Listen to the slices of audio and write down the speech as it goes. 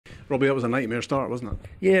Robbie, that was a nightmare start, wasn't it?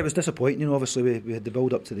 Yeah, it was disappointing. You know, obviously we had the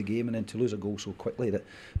build up to the game, and then to lose a goal so quickly that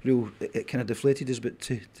it kind of deflated us. But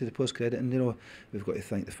to the players' credit, and you know, we've got to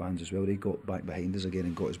thank the fans as well. They got back behind us again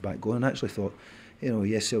and got us back going. And I actually thought, you know,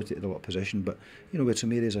 yes, Celtic had a lot of possession, but you know, we had some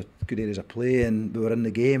good areas of play, and we were in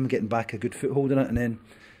the game, getting back a good foothold in it, and then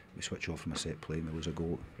we switch off from a set play and we lose a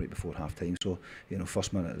goal right before half time. So, you know,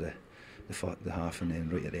 first minute of the half and then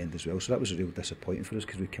right at the end as well. So that was a real disappointing for us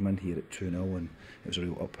because we came in here at 2-0 and it was a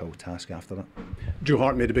real uphill task after that. Joe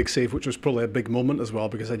Hart made a big save, which was probably a big moment as well,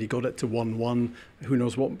 because had you got it to 1-1, who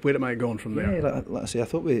knows where it might have gone from there. Yeah, like I say, I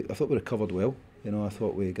thought we recovered well. You know, I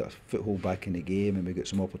thought we got a foothold back in the game and we got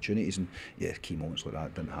some opportunities, and yeah, key moments like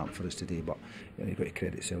that didn't happen for us today. But you know, you've got to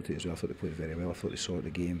credit Celtic as well. I thought they played very well. I thought they sorted the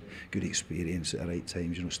game, good experience at the right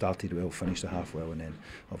times. You know, started well, finished the half well, and then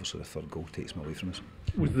obviously the third goal takes them away from us.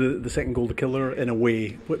 Was the second goal the killer in a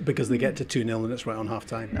way because they get to 2-0 and it's right on half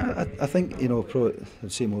time? I think, you know, probably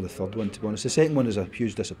I'd say more the third one, to be honest. The second one is a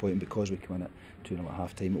huge disappointment because we come in at 2-0 at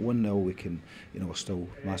half time. At 1-0 we can, you know, we're still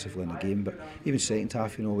massively in the game, but even second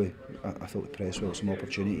half, you know, I thought we pressed well, some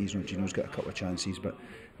opportunities. You know, Gino's got a couple of chances, but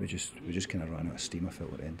we just kind of ran out of steam, I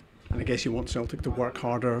felt, at the end. And I guess you want Celtic to work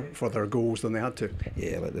harder for their goals than they had to.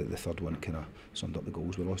 Yeah, like the third one kind of summed up the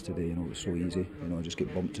goals we lost today. You know, it was so easy. You know, just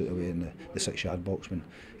get bumped out of the way in the 6-yard box when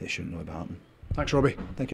it shouldn't have happened. Thanks, Robbie. Thank you.